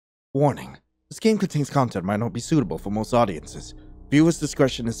Warning. This game contains content might not be suitable for most audiences. Viewers'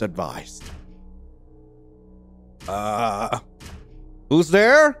 discretion is advised. Who's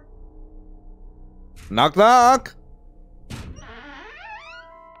there? Knock knock!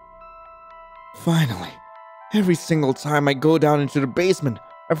 Finally. Every single time I go down into the basement,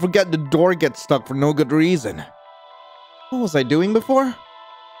 I forget the door gets stuck for no good reason. What was I doing before?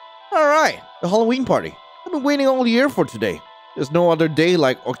 Alright, the Halloween party. I've been waiting all year for today. There's no other day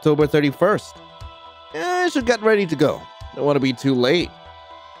like October 31st. I should get ready to go. Don't want to be too late.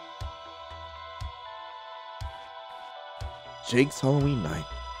 Jake's Halloween night.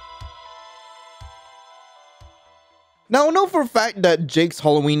 Now, I know for a fact that Jake's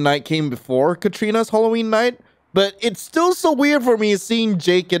Halloween night came before Katrina's Halloween night, but it's still so weird for me seeing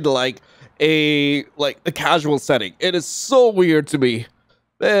Jake in a casual setting. It is so weird to me.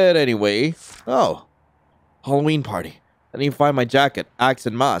 But anyway, Halloween party. I need to find my jacket, axe,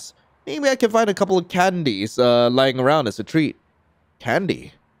 and mask. Maybe I can find a couple of candies lying around as a treat.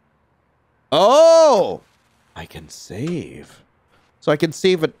 Candy? Oh! I can save. So I can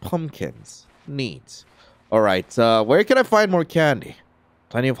save at pumpkins. Neat. Alright, where can I find more candy?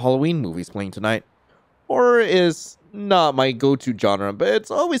 Plenty of Halloween movies playing tonight. Horror is not my go-to genre, but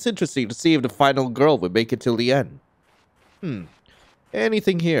it's always interesting to see if the final girl would make it till the end.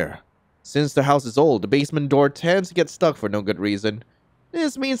 Anything here? Since the house is old, the basement door tends to get stuck for no good reason.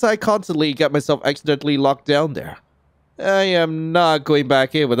 This means I constantly get myself accidentally locked down there. I am not going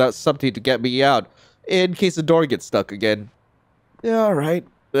back in without something to get me out, in case the door gets stuck again. Alright,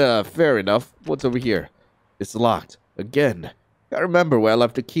 fair enough. What's over here? It's locked. Again. Can't remember where I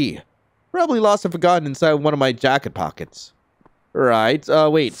left the key. Probably lost and forgotten inside one of my jacket pockets. Right,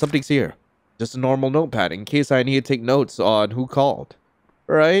 wait, something's here. Just a normal notepad in case I need to take notes on who called.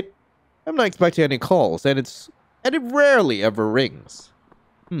 Right? I'm not expecting any calls, and it rarely ever rings.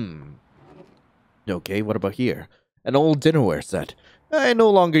 Okay, what about here? An old dinnerware set. I no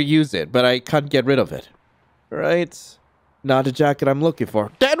longer use it, but I can't get rid of it. Right? Not the jacket I'm looking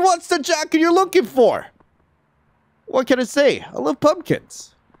for. Then what's the jacket you're looking for? What can I say? I love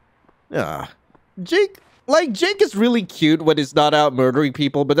pumpkins. Jake is really cute when he's not out murdering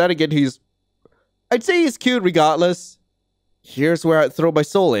people, but then again, I'd say he's cute regardless. Here's where I'd throw my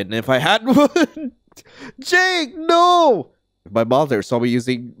soul in if I had one. Jake, no! If my mother saw me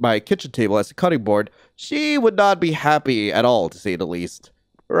using my kitchen table as a cutting board, she would not be happy at all, to say the least.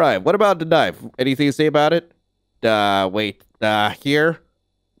 Right, what about the knife? Anything to say about it? Here?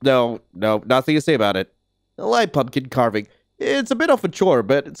 No, nothing to say about it. I like pumpkin carving. It's a bit of a chore,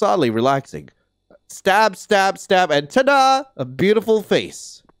 but it's oddly relaxing. Stab, stab, stab, and ta-da! A beautiful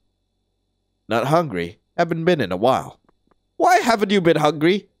face. Not hungry. Haven't been in a while. Why haven't you been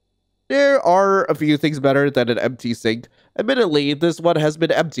hungry? There are a few things better than an empty sink. Admittedly, this one has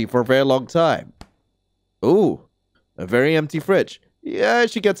been empty for a very long time. Ooh, a very empty fridge. Yeah, I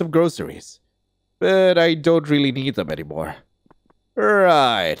should get some groceries. But I don't really need them anymore.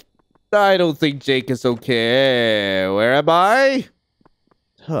 Right. I don't think Jake is okay. Where am I?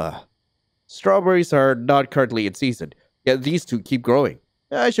 Strawberries are not currently in season, yet these two keep growing.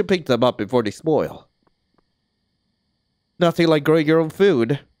 I should pick them up before they spoil. Nothing like growing your own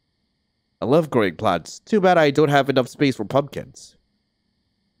food. I love growing plants. Too bad I don't have enough space for pumpkins.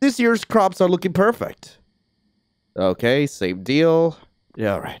 This year's crops are looking perfect. Okay, same deal.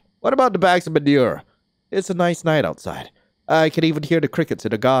 Yeah, alright. What about the bags of manure? It's a nice night outside. I can even hear the crickets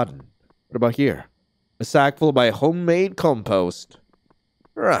in the garden. What about here? A sack full of my homemade compost.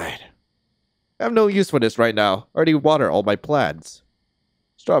 Right. I have no use for this right now. I already water all my plants.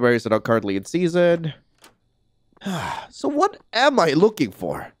 Strawberries are not currently in season. So what am I looking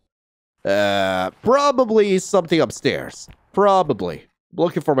for? Probably something upstairs. Probably. I'm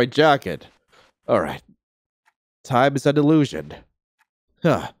looking for my jacket. Alright. Time is an illusion.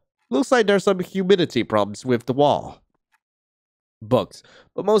 Looks like there's some humidity problems with the wall. Books,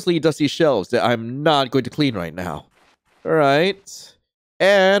 but mostly dusty shelves that I'm not going to clean right now. Alright.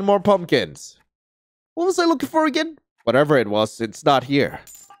 And more pumpkins. What was I looking for again? Whatever it was, it's not here.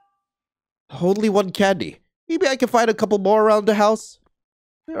 Only one candy. Maybe I can find a couple more around the house.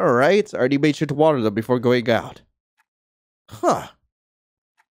 Alright, I already made sure to water them before going out.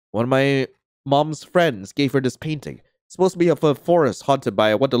 One of my mom's friends gave her this painting. It's supposed to be of a forest haunted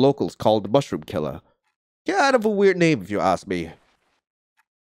by what the locals call the Mushroom Killer. Kind of a weird name if you ask me.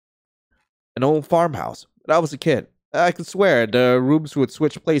 An old farmhouse. When I was a kid, I could swear the rooms would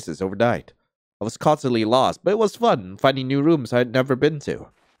switch places overnight. I was constantly lost, but it was fun finding new rooms I'd never been to.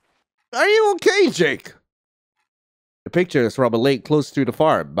 Are you okay, Jake? The picture is from a lake close to the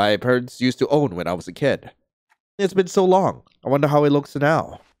farm my parents used to own when I was a kid. It's been so long. I wonder how it looks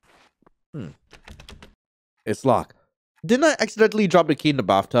now. Hmm. It's locked. Didn't I accidentally drop the key in the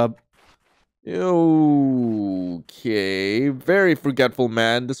bathtub? Okay. Very forgetful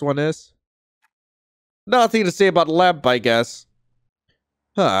man, this one is. Nothing to say about the lamp, I guess.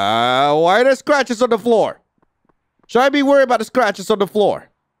 Why are there scratches on the floor? Should I be worried about the scratches on the floor?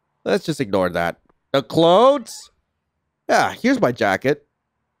 Let's just ignore that. The clothes? Yeah, here's my jacket.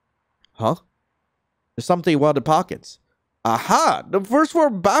 Huh? There's something in one of the pockets. Aha! The first floor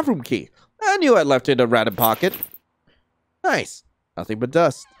bathroom key. I knew I left it in a random pocket. Nice. Nothing but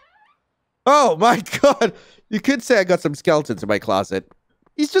dust. Oh my god! You could say I got some skeletons in my closet.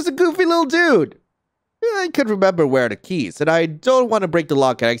 He's just a goofy little dude. I could remember where the keys, and I don't want to break the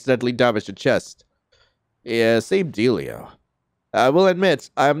lock and accidentally damage the chest. Yeah, same dealio. I will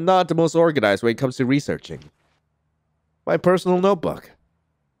admit, I'm not the most organized when it comes to researching. My personal notebook.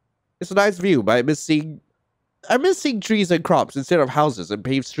 It's a nice view, but I miss seeing trees and crops instead of houses and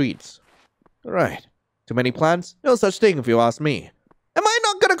paved streets. Right. Too many plants? No such thing if you ask me. Am I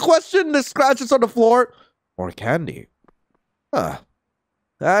not gonna question the scratches on the floor? Or candy? Huh.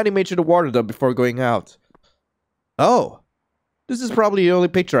 I made sure to water them before going out. Oh. This is probably the only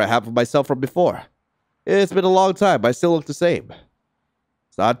picture I have of myself from before. It's been a long time, but I still look the same.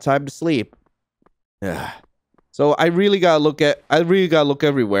 It's not time to sleep. Yeah. So I really gotta look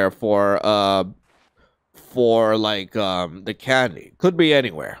everywhere for the candy. Could be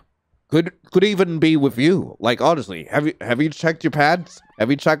anywhere. Could even be with you. Like honestly, have you checked your pads? Have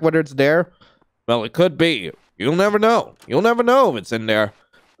you checked whether it's there? Well, it could be. You'll never know. You'll never know if it's in there.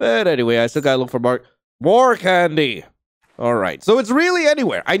 But anyway, I still gotta look for more candy. All right, so it's really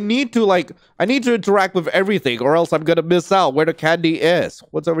anywhere. I need to interact with everything, or else I'm gonna miss out where the candy is.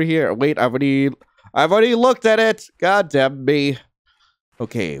 What's over here? Wait, I've already looked at it. God damn me.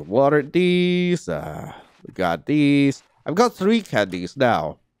 Okay, water these. We got these. I've got 3 candies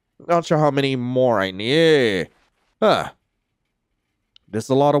now. Not sure how many more I need. Huh. There's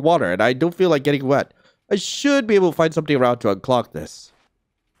a lot of water, and I don't feel like getting wet. I should be able to find something around to unclog this.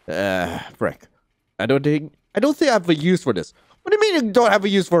 Frick. I don't think I have a use for this. What do you mean you don't have a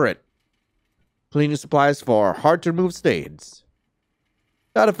use for it? Cleaning supplies for hard to remove stains.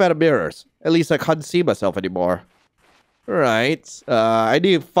 Not a fan of mirrors. At least I can't see myself anymore. Right. I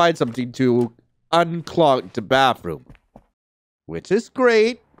need to find something to unclog the bathroom. Which is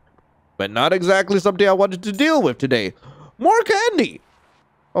great. But not exactly something I wanted to deal with today. More candy!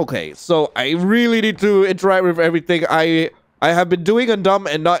 Okay, so I really need to interact with everything. I have been doing a dumb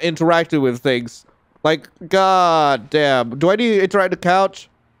and not interacting with things. Like, god damn. Do I need to interact with the couch?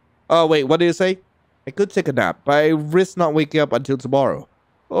 Oh, wait, what did it say? I could take a nap, but I risk not waking up until tomorrow.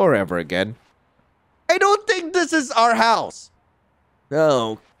 Or ever again. I don't think this is our house.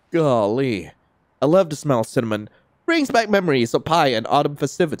 Oh, golly. I love the smell of cinnamon. Brings back memories of pie and autumn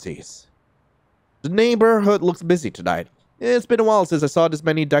festivities. The neighborhood looks busy tonight. It's been a while since I saw this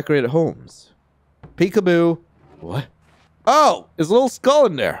many decorated homes. Peekaboo. What? Oh, there's a little skull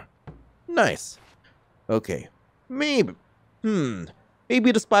in there. Nice. Okay. Maybe.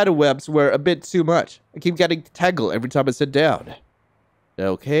 Maybe the spider webs were a bit too much. I keep getting tangled every time I sit down.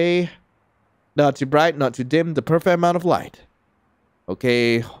 Okay. Not too bright, not too dim. The perfect amount of light.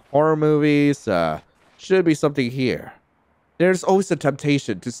 Okay. Horror movies. Should be something here. There's always a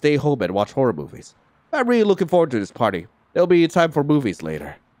temptation to stay home and watch horror movies. I'm really looking forward to this party. There'll be time for movies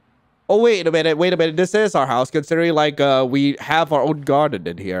later. Oh, wait a minute. This is our house, considering, like, we have our own garden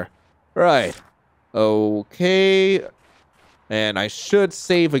in here. Right. Okay. And I should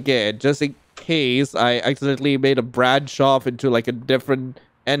save again, just in case I accidentally made a branch off into, like, a different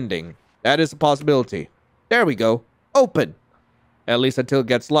ending. That is a possibility. There we go. Open. At least until it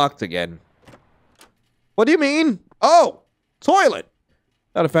gets locked again. What do you mean? Oh! Toilet!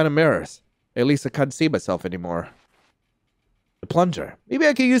 Not a fan of mirrors. At least I can't see myself anymore. The plunger. Maybe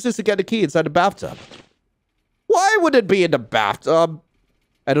I can use this to get the key inside the bathtub. Why would it be in the bathtub?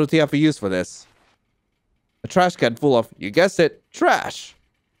 I don't think I have a use for this. A trash can full of, you guessed it, trash.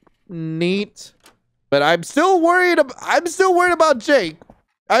 Neat. But I'm still worried about Jake.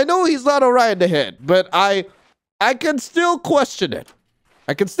 I know he's not alright in the head, but I can still question it.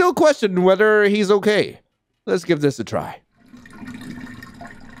 I can still question whether he's okay. Let's give this a try.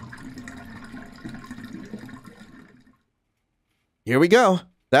 Here we go.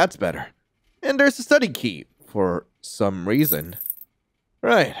 That's better. And there's a study key for some reason.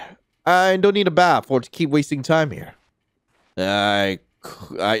 Right. I don't need a bath or to keep wasting time here. There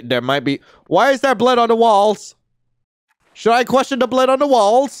might be... Why is there blood on the walls? Should I question the blood on the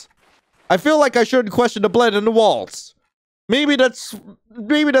walls? I feel like I shouldn't question the blood on the walls. Maybe that's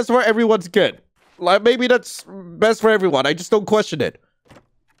where everyone's good. Like, maybe that's best for everyone. I just don't question it.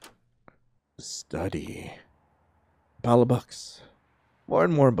 Study. Pile of books. More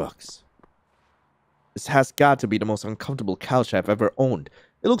and more books. This has got to be the most uncomfortable couch I've ever owned.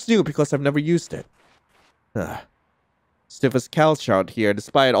 It looks new because I've never used it. Stiffest couch out here,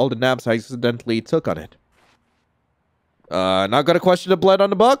 despite all the naps I accidentally took on it. Not gonna question the blood on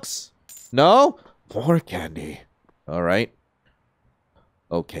the books? No? More candy. Alright.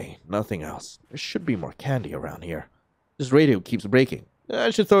 Okay, nothing else. There should be more candy around here. This radio keeps breaking.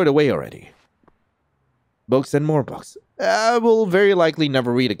 I should throw it away already. Books and more books. I will very likely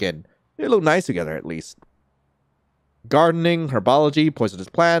never read again. They look nice together, at least. Gardening, herbology, poisonous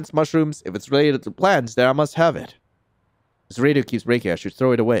plants, mushrooms. If it's related to plants, then I must have it. This radio keeps breaking. I should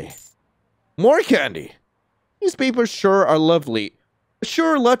throw it away. More candy! These papers sure are lovely.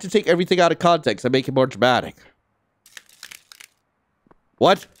 Sure love to take everything out of context and make it more dramatic.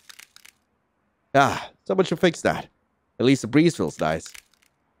 What? Someone should fix that. At least the breeze feels nice.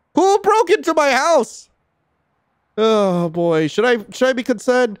 Who broke into my house? Oh boy, should I be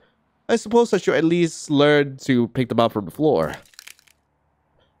concerned? I suppose I should at least learn to pick them up from the floor.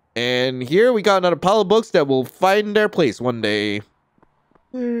 And here we got another pile of books that will find their place one day.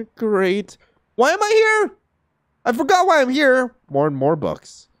 Great. Why am I here? I forgot why I'm here. More and more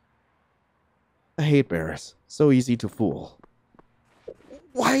books. I hate bears. So easy to fool.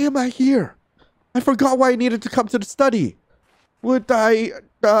 Why am I here? I forgot why I needed to come to the study. I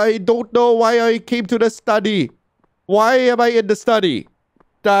don't know why I came to the study. Why am I in the study?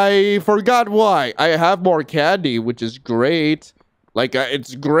 I forgot why. I have more candy, which is great. Like,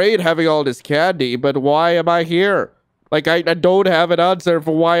 it's great having all this candy, but why am I here? Like, I don't have an answer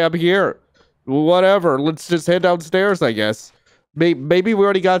for why I'm here. Whatever, let's just head downstairs, I guess. Maybe we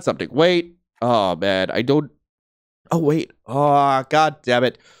already got something. Wait. Oh, man, I don't... Oh, wait. Oh, god damn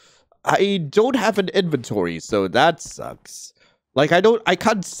it. I don't have an inventory, so that sucks. Like, I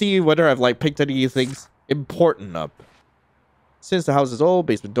can't see whether I've, like, picked any things important up. Since the house is old,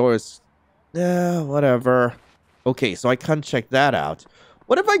 basement doors... whatever. Okay, so I can't check that out.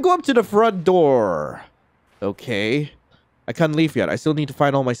 What if I go up to the front door? Okay. I can't leave yet. I still need to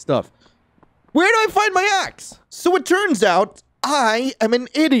find all my stuff. Where do I find my axe? So it turns out I am an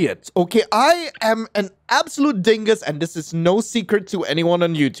idiot. Okay, I am an absolute dingus, and this is no secret to anyone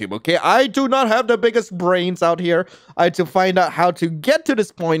on YouTube. Okay, I do not have the biggest brains out here. I had to find out how to get to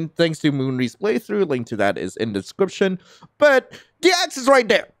this point thanks to Moonry's playthrough. Link to that is in the description. But the axe is right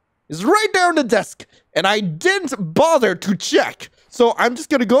there. It's right there on the desk, and I didn't bother to check. So I'm just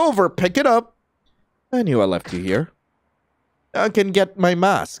gonna go over, pick it up. I knew I left you here. I can get my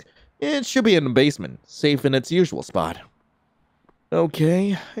mask. It should be in the basement, safe in its usual spot.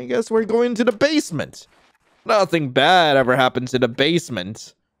 Okay, I guess we're going to the basement. Nothing bad ever happens in the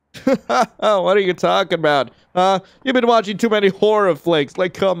basement. What are you talking about? You've been watching too many horror flicks.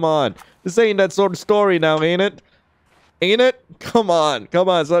 Like, come on. This ain't that sort of story now, ain't it? Ain't it? Come on,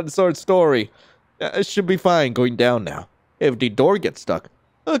 it's not the sort of story. It should be fine going down now. If the door gets stuck,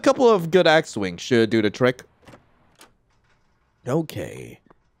 a couple of good axe swings should do the trick. Okay.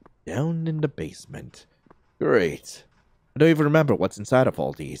 Down in the basement. Great. I don't even remember what's inside of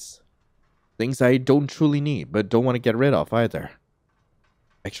all these. Things I don't truly need, but don't want to get rid of either.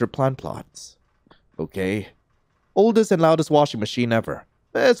 Extra plant plots. Okay. Oldest and loudest washing machine ever.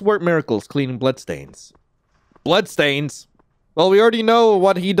 It's worked miracles cleaning bloodstains. Bloodstains? Well, we already know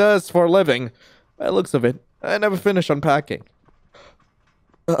what he does for a living. By the looks of it, I never finished unpacking.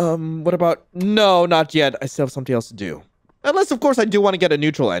 What about... No, not yet. I still have something else to do. Unless, of course, I do want to get a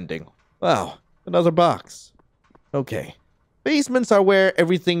neutral ending. Wow, another box. Okay. Basements are where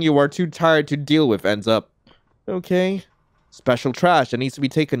everything you are too tired to deal with ends up. Okay. Special trash that needs to be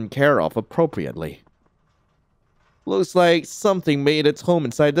taken care of appropriately. Looks like something made its home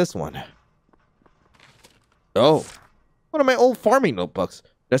inside this one. Oh. One of my old farming notebooks.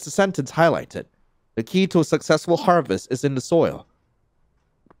 There's a sentence highlighted. The key to a successful harvest is in the soil.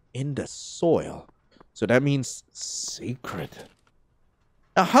 In the soil? So that means sacred.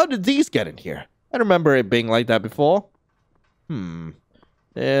 Now, how did these get in here? I remember it being like that before. I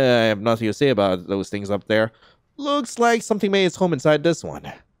have nothing to say about those things up there. Looks like something made its home inside this one.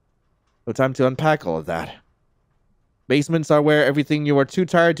 No time to unpack all of that. Basements are where everything you are too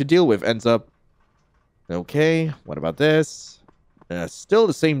tired to deal with ends up. Okay, what about this? Still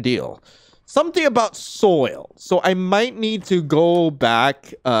the same deal. Something about soil. So I might need to go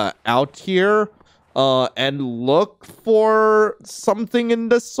back out here and look for something in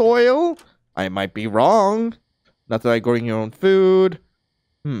the soil. I might be wrong. Not like growing your own food.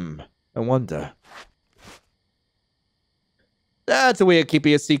 I wonder. That's a way of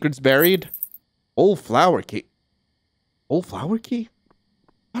keeping your secrets buried. Old flower key. Old flower key?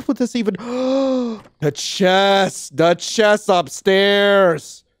 What would this even... The chest! The chest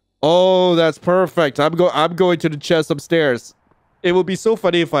upstairs! Oh, that's perfect. I'm going to the chest upstairs. It would be so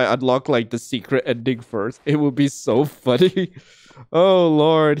funny if I unlock, like, the secret ending first. It would be so funny. Oh,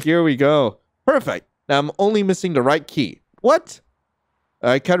 Lord. Here we go. Perfect. Now, I'm only missing the right key. What?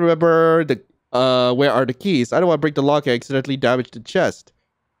 I can't remember the... where are the keys? I don't want to break the lock and accidentally damage the chest.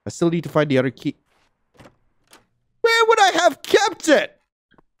 I still need to find the other key. Where would I have kept it?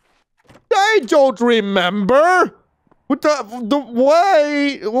 I don't remember. What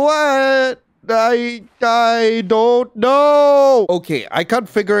why? What? I don't know. Okay, I can't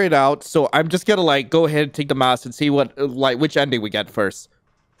figure it out, so I'm just gonna like go ahead and take the mask and see what which ending we get first.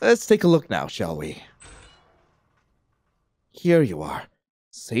 Let's take a look now, shall we? Here you are,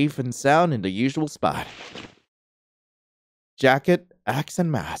 safe and sound in the usual spot. Jacket, axe,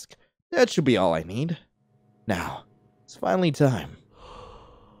 and mask. That should be all I need. Now, it's finally time.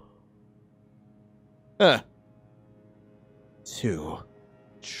 To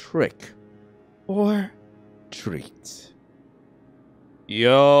trick or treat.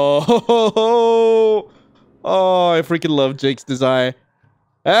 Yo! Oh, I freaking love Jake's design.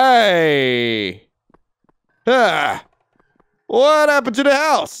 Hey! Ah! What happened to the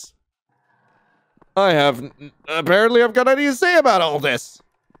house? Apparently I've got nothing to say about all this.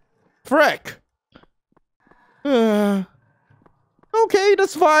 Frick. Okay,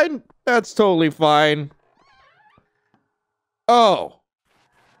 that's fine. That's totally fine. Oh.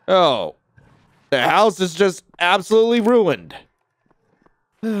 The house is just absolutely ruined.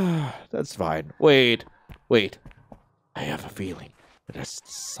 That's fine. Wait. I have a feeling that there's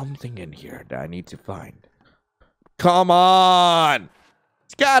something in here that I need to find. Come on!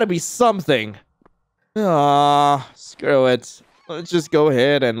 It's gotta be something. Screw it. Let's just go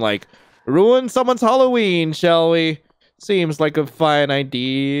ahead and, like, ruin someone's Halloween, shall we? Seems like a fine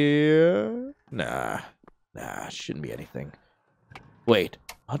idea. Nah, shouldn't be anything. Wait,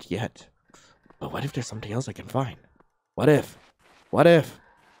 not yet. But what if there's something else I can find? What if?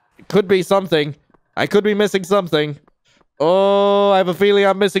 It could be something. I could be missing something. Oh, I have a feeling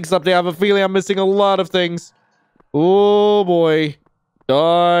I'm missing something. I have a feeling I'm missing a lot of things. Oh, boy.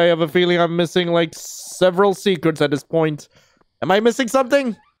 I have a feeling I'm missing, like, several secrets at this point. Am I missing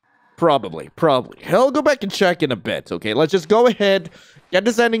something? Probably. I'll go back and check in a bit, okay? Let's just go ahead, get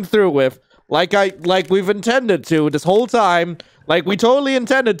this ending through with, like we've intended to this whole time. Like we totally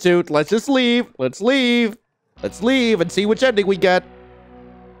intended to. Let's just leave. Let's leave and see which ending we get.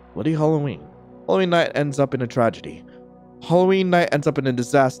 Bloody Halloween. Halloween night ends up in a tragedy. Halloween night ends up in a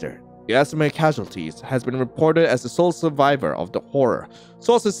disaster. The estimated casualties has been reported as the sole survivor of the horror.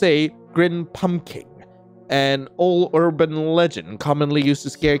 Sources say Grin Pumpkin, an old urban legend commonly used to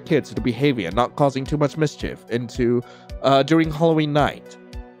scare kids into behavior not causing too much mischief during Halloween night.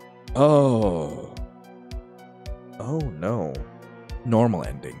 Oh no. Normal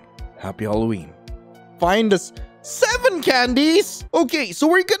ending. Happy Halloween. Find us 7 candies! Okay, so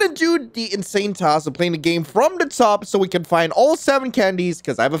we're gonna do the insane task of playing the game from the top so we can find all 7 candies,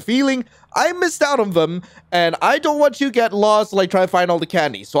 because I have a feeling I missed out on them, and I don't want you to get lost like try to find all the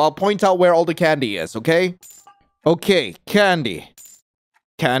candies. So I'll point out where all the candy is, okay? Okay, candy.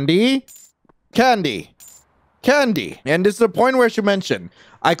 And this is the point where she mentioned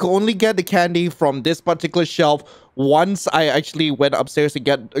I could only get the candy from this particular shelf once I actually went upstairs to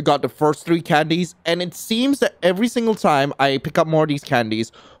got the first 3 candies, and it seems that every single time I pick up more of these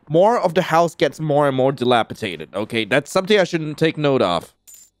candies, more of the house gets more and more dilapidated. Okay, that's something I shouldn't take note of.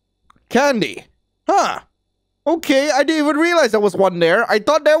 Candy. Huh. Okay, I didn't even realize there was one there. I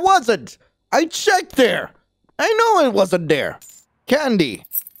thought there wasn't. I checked there. I know it wasn't there. Candy.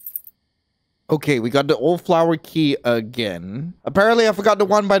 Okay, we got the old flower key again. Apparently, I forgot the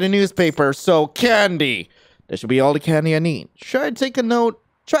one by the newspaper, so candy. That should be all the candy I need. Should I take a note?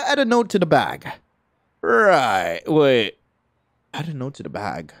 Try add a note to the bag. Right, wait. Add a note to the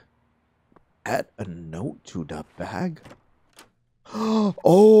bag. Add a note to the bag?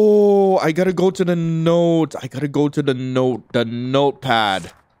 Oh, I gotta go to the note. The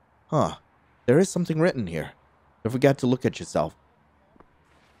notepad. Huh. There is something written here. Don't forget to look at yourself.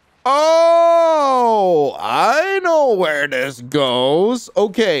 Oh, I know where this goes.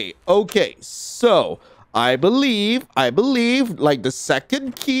 Okay. So, I believe, like the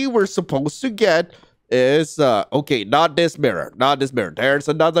second key we're supposed to get is, okay, not this mirror. There's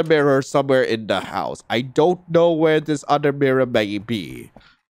another mirror somewhere in the house. I don't know where this other mirror may be.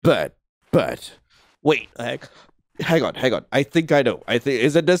 But, wait, hang on. I think I know.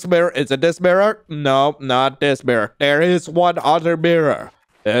 Is it this mirror? No, not this mirror. There is one other mirror.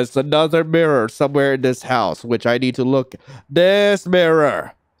 There's another mirror somewhere in this house, which I need to look. This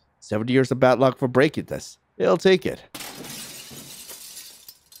mirror. 70 years of bad luck for breaking this. I'll take it.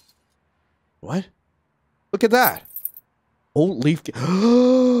 What? Look at that. Old leaf.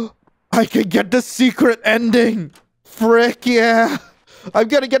 I can get the secret ending. Frick yeah. I'm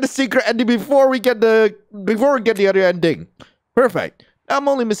gonna get the secret ending before we get the other ending. Perfect. Now I'm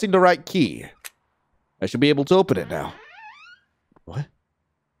only missing the right key. I should be able to open it now. What?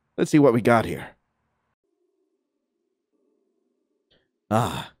 Let's see what we got here.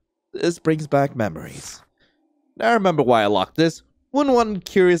 Ah, this brings back memories. Now I remember why I locked this. Wouldn't want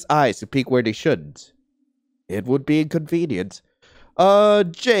curious eyes to peek where they shouldn't. It would be inconvenient.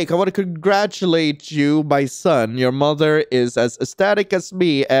 Jake, I want to congratulate you, my son. Your mother is as ecstatic as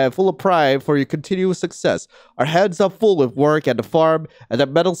me and full of pride for your continuous success. Our hands are full with work at the farm, and the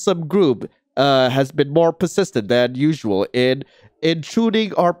meddlesome group has been more persistent than usual in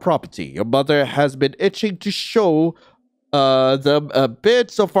intruding our property. Your mother has been itching to show them a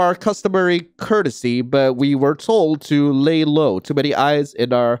bit of our customary courtesy, but we were told to lay low. Too many eyes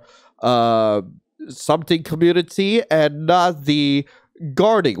in our something community and not the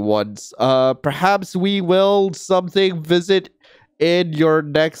guarding ones. Perhaps we will something visit in your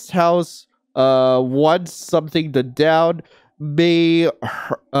next house once something the down. May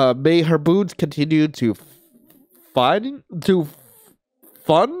her boots continue to fund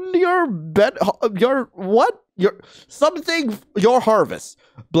your harvest.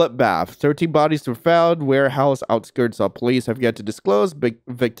 Bloodbath. 13 bodies were found. Warehouse outskirts of police have yet to disclose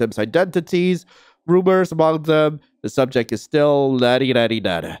victims' identities. Rumors among them. The subject is still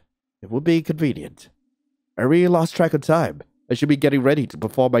la-di-da-di-da-da. It would be convenient. I really lost track of time. I should be getting ready to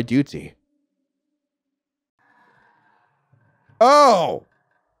perform my duty. Oh!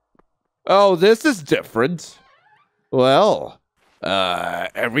 Oh, this is different. Well,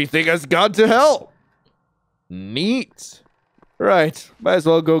 everything has gone to hell. Neat. Right, might as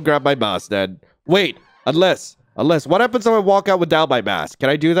well go grab my mask then. Wait, unless, what happens if I walk out without my mask?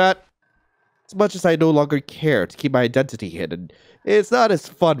 Can I do that? As much as I no longer care to keep my identity hidden, it's not as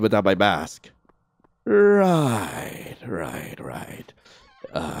fun without my mask. Right.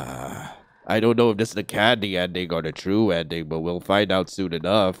 I don't know if this is the candy ending or the true ending, but we'll find out soon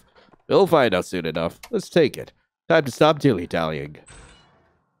enough. Let's take it. Time to stop dilly-dallying.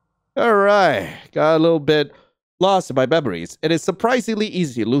 Alright, got a little bit lost in my memories. It is surprisingly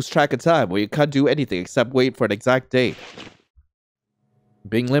easy to lose track of time when you can't do anything except wait for an exact date.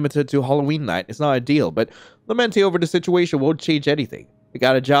 Being limited to Halloween night is not ideal, but lamenting over the situation won't change anything. I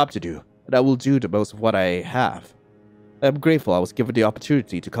got a job to do, and I will do the most of what I have. I am grateful I was given the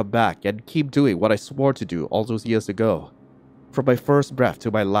opportunity to come back and keep doing what I swore to do all those years ago. From my first breath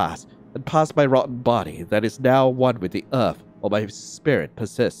to my last, and past my rotten body that is now one with the earth, while my spirit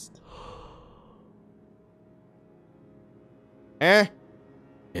persists.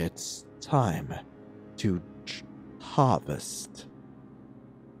 It's time to harvest.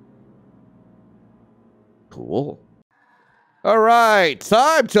 Cool. Alright,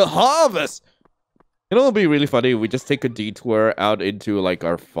 time to harvest! You know, it'll be really funny if we just take a detour out into, like,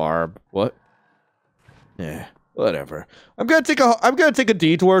 our farm. What? Yeah, whatever. I'm gonna take a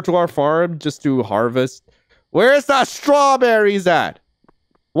detour to our farm just to harvest. Where's that strawberries at?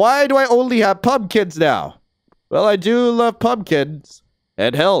 Why do I only have pumpkins now? Well, I do love pumpkins.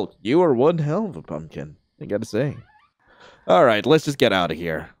 And hell, you are one hell of a pumpkin, I gotta say. Alright, let's just get out of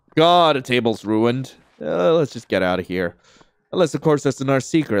here. God, the table's ruined. Let's just get out of here. Unless, of course, there's another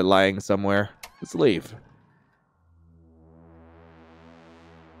secret lying somewhere. Let's leave.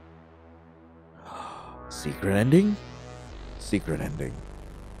 Secret ending? Secret ending.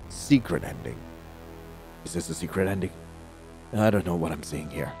 Secret ending. Is this a secret ending? I don't know what I'm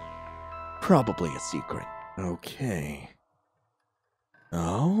seeing here. Probably a secret. Okay.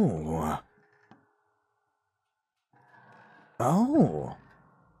 Oh.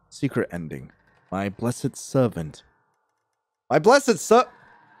 Secret ending. My blessed servant. I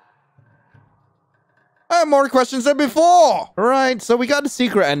have more questions than before! Alright, so we got the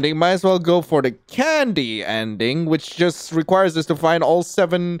secret ending. Might as well go for the candy ending, which just requires us to find all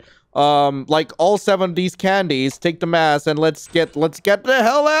seven of these candies, take the mask, and let's get the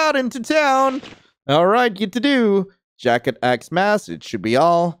hell out into town! Alright, get to do. Jacket, axe, mask, it should be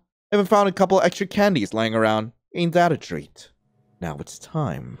all. I even found a couple extra candies lying around. Ain't that a treat? Now it's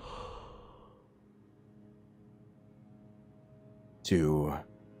time to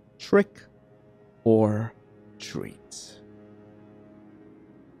trick or treat.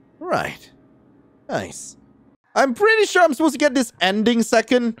 Right. Nice. I'm pretty sure I'm supposed to get this ending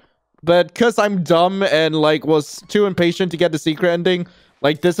second, but because I'm dumb and, like, was too impatient to get the secret ending,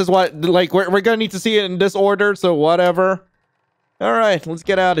 like, this is what, like, we're gonna need to see it in this order, so whatever. Alright, let's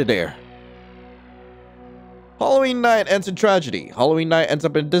get out of there. Halloween night ends in tragedy. Halloween night ends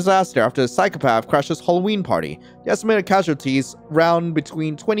up in disaster after a psychopath crashes Halloween party. The estimated casualties round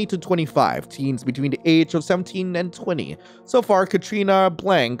between 20 to 25, teens between the age of 17 and 20. So far, Katrina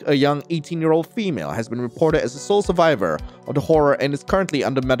Blank, a young 18-year-old female, has been reported as the sole survivor of the horror and is currently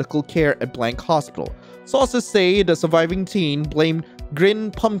under medical care at Blank Hospital. Sources say the surviving teen blamed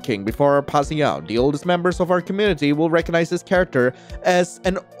Grin Pumpkin before passing out. The oldest members of our community will recognize this character as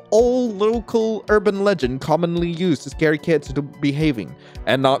an old local urban legend commonly used to scare kids into behaving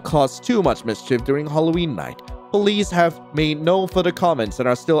and not cause too much mischief during Halloween night. Police have made no further comments and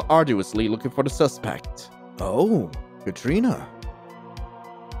are still arduously looking for the suspect. Oh, Katrina.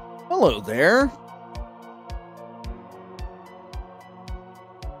 Hello there.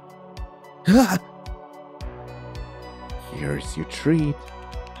 Here's your treat.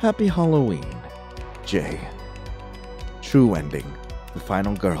 Happy Halloween, Jay. True ending. The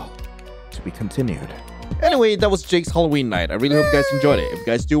final girl. To be continued. Anyway, that was Jake's Halloween night. I really hope you guys enjoyed it. If you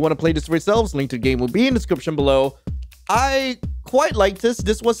guys do want to play this for yourselves, link to the game will be in the description below. I quite like this.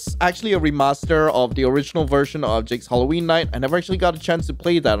 This was actually a remaster of the original version of Jake's Halloween night. I never actually got a chance to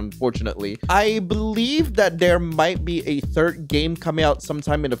play that, unfortunately. I believe that there might be a third game coming out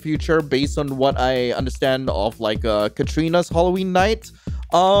sometime in the future based on what I understand of like Katrina's Halloween night.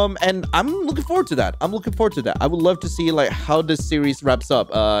 And I'm looking forward to that. I would love to see like how this series wraps up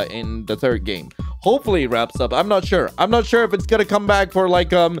in the third game. Hopefully it wraps up. I'm not sure if it's gonna come back for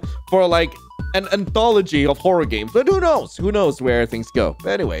like an anthology of horror games, but who knows where things go.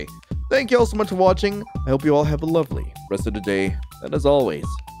 But anyway, thank you all so much for watching. I hope you all have a lovely rest of the day, and as always,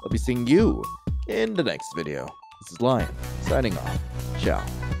 I'll be seeing you in the next video. This is Lion signing off. Ciao.